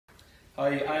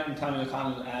Hi, I'm Tommy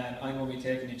O'Connell and I'm going to be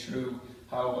taking you through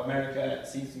how America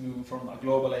seems to move from a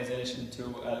globalisation to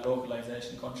a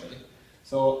localisation country.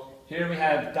 So here we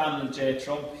have Donald J.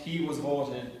 Trump. He was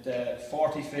voted the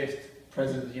 45th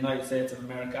President of the United States of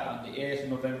America on the 8th of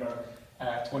November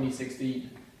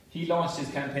 2016. He launched his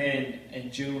campaign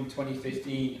in June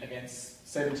 2015 against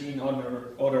 17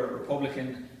 other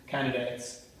Republican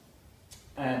candidates,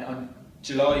 and on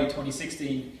July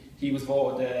 2016 he was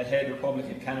voted the head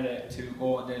Republican candidate to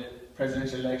go in the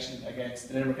presidential election against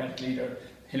the Democratic leader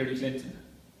Hillary Clinton.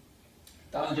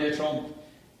 Donald J. Trump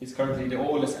is currently the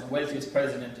oldest and wealthiest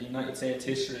president in United States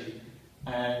history,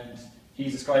 and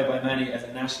he's described by many as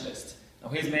a nationalist. Now,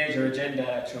 his major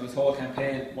agenda through his whole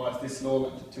campaign was this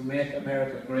slogan, to make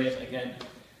America great again.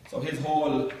 So his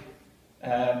whole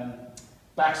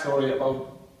backstory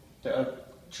about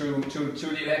through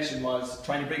the election was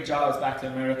trying to bring jobs back to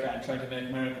America and trying to make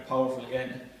America powerful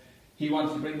again. He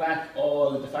wanted to bring back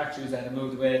all the factories that had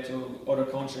moved away to other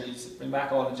countries, bring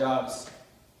back all the jobs,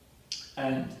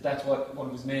 and that's what one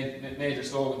of his major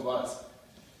slogans was.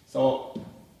 So,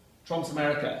 Trump's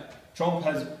America. Trump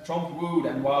wooed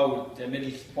and wowed the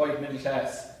white middle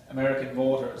class American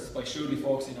voters by shrewdly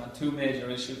focusing on two major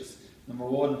issues. Number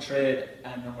one, trade,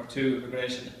 and number two,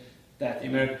 immigration, that the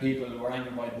American people were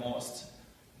angered by the most.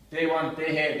 They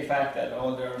hate the fact that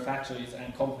all their factories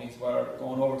and companies were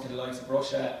going over to the likes of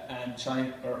Russia and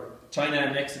China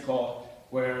and Mexico,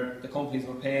 where the companies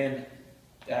were paying,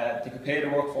 they could pay the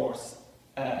workforce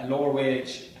a lower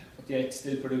wage, but yet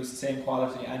still produce the same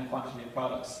quality and quantity of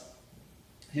products.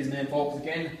 His main focus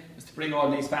again was to bring all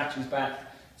these factories back,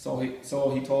 so he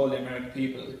told the American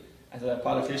people. As a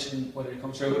politician, whether he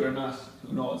comes through it or not,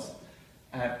 who knows.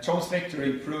 Trump's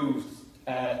victory proved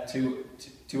to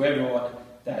everyone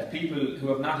that people who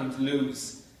have nothing to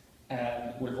lose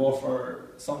will vote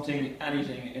for something,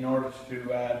 anything, in order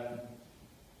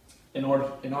in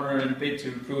a bid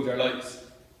to improve their lives.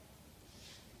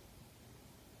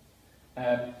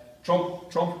 Trump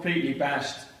repeatedly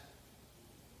bashed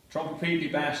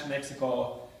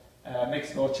Mexico,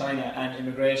 China, and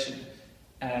immigration,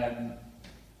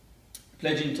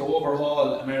 pledging to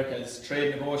overhaul America's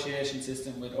trade negotiation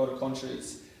system with other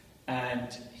countries.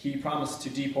 And he promised to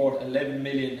deport 11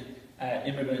 million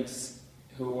immigrants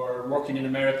who were working in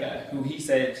America, who he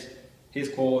said, his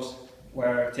quote,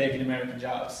 were taking American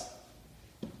jobs.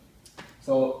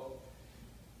 So,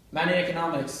 many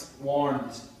economics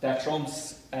warned that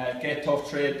Trump's get tough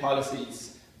trade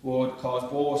policies would cause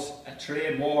both a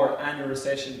trade war and a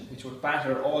recession, which would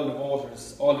batter all the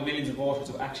millions of voters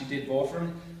who actually did vote for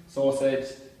him. So said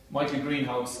Michael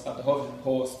Greenhouse of the Huffington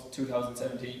Post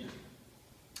 2017.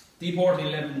 Deporting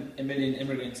 11 million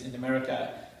immigrants in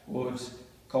America would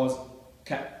cause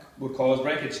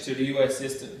wreckage to the US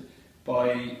system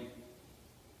by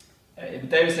it would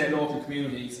devastate local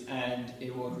communities, and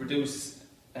it would reduce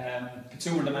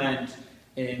consumer demand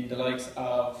in the likes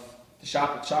of the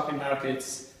shopping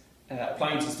markets,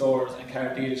 appliance stores and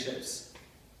car dealerships,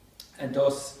 and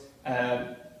thus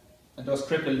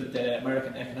cripple the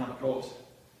American economic growth.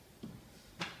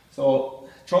 So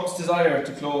Trump's desire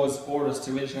to close borders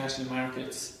to international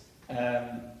markets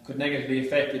could negatively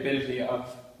affect the ability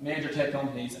of major tech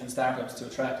companies and startups to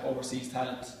attract overseas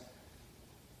talent.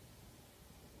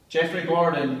 Jeffrey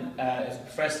Gordon is a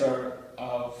professor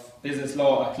of business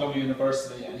law at Columbia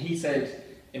University, and he said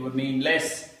it would mean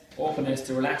less openness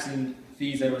to relaxing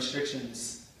visa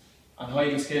restrictions on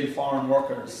highly skilled foreign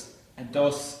workers, and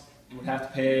thus you would have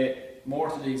to pay more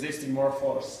to the existing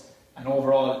workforce, and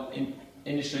overall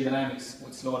industry dynamics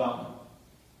would slow down.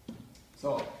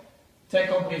 So, tech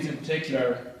companies in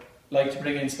particular like to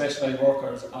bring in specialised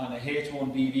workers on a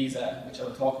H-1B visa, which I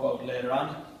will talk about later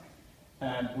on,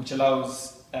 which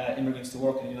allows immigrants to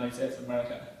work in the United States of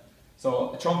America.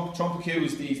 So Trump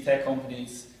accused these tech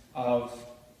companies of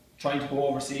trying to go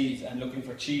overseas and looking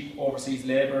for cheap overseas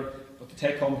labour, but the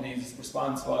tech companies'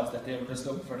 response was that they were just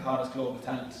looking for the hottest global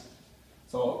talent.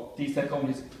 So these tech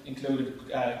companies included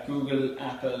Google,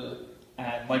 Apple,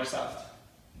 and Microsoft.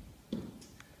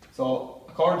 So,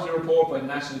 according to a report by the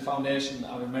National Foundation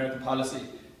of American Policy,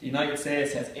 the United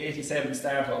States has 87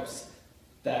 startups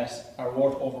that are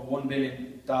worth over $1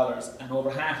 billion, and over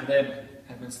half of them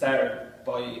have been started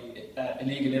by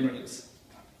illegal immigrants.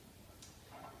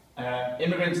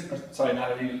 Immigrants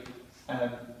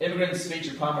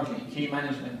feature prominently in key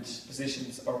management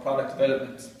positions or product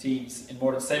development teams in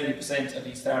more than 70% of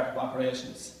these startup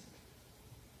operations.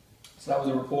 So that was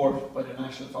a report by the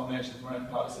National Foundation of American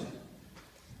Policy.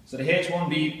 So the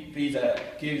H-1B visa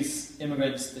gives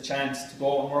immigrants the chance to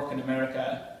go and work in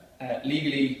America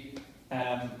legally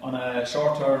on a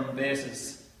short-term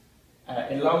basis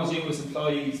It allows US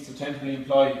employees to temporarily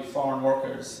employ foreign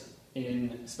workers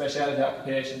in specialty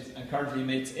occupations and currently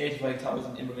admits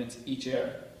 85,000 immigrants each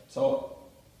year. So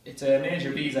it's a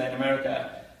major visa in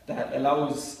America that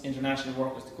allows international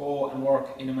workers to go and work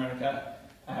in America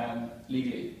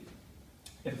legally.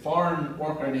 If a foreign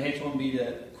worker in a H-1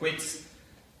 visa quits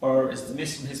or is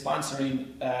dismissed from his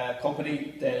sponsoring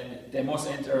company, then they must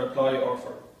enter and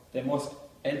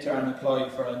apply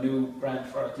for a new grant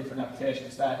for a different application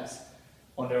status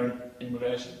under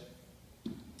immigration.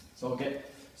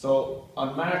 So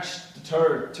on March the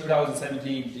 3rd,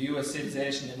 2017, the US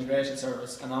Citizenship and Immigration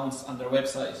Service announced on their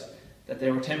website that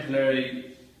they were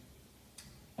temporarily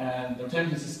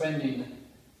suspending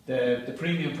the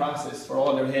premium process for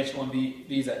all their H-1B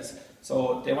visas.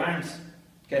 So they weren't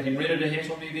getting rid of the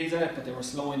H-1B visa, but they were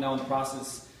slowing down the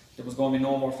process. There was going to be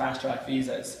no more fast-track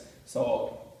visas.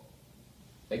 So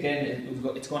again,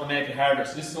 it's going to make it harder.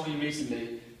 So this is only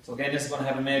recently. So again, this is going to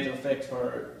have a major effect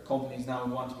for companies now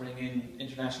who want to bring in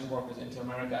international workers into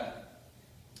America.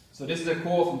 So this is a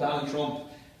quote from Donald Trump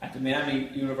at the Miami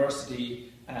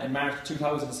University in March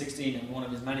 2016 in one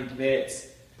of his many debates.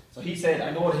 So he said,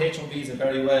 "I know the H-1B visa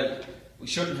very well. We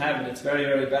shouldn't have it. It's very,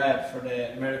 very bad for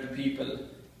the American people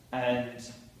and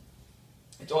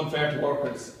it's unfair to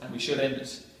workers and we should end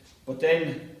it." But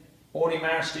then, only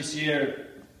March this year,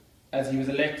 as he was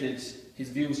elected, his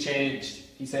views changed.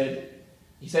 He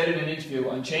said in an interview,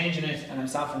 "I'm changing it and I'm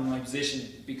softening my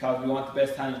position because we want the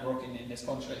best talent working in this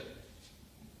country."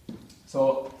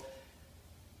 So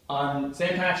on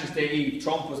St. Patrick's Day Eve,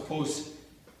 Trump was put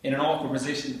in an awkward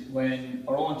position when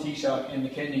our own Taoiseach, Ian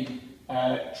McKinney,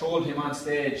 trolled him on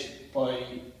stage by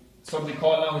suddenly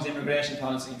calling out his immigration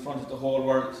policy in front of the whole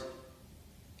world.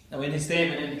 Now in his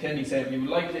statement, Ian McKinney said, "We would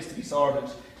like this to be sorted.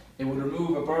 It would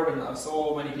remove a burden of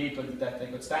so many people that they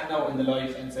could stand out in the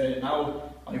light and say, now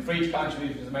I'm free to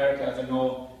contribute to America as I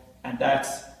know, and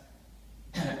that's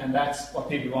what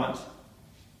people want."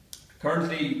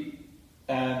 Currently,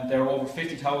 there are over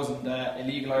 50,000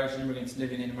 illegal Irish immigrants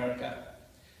living in America.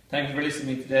 Thank you for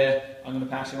listening to me today. I'm going to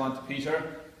pass you on to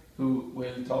Peter, who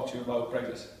will talk to you about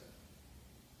Brexit.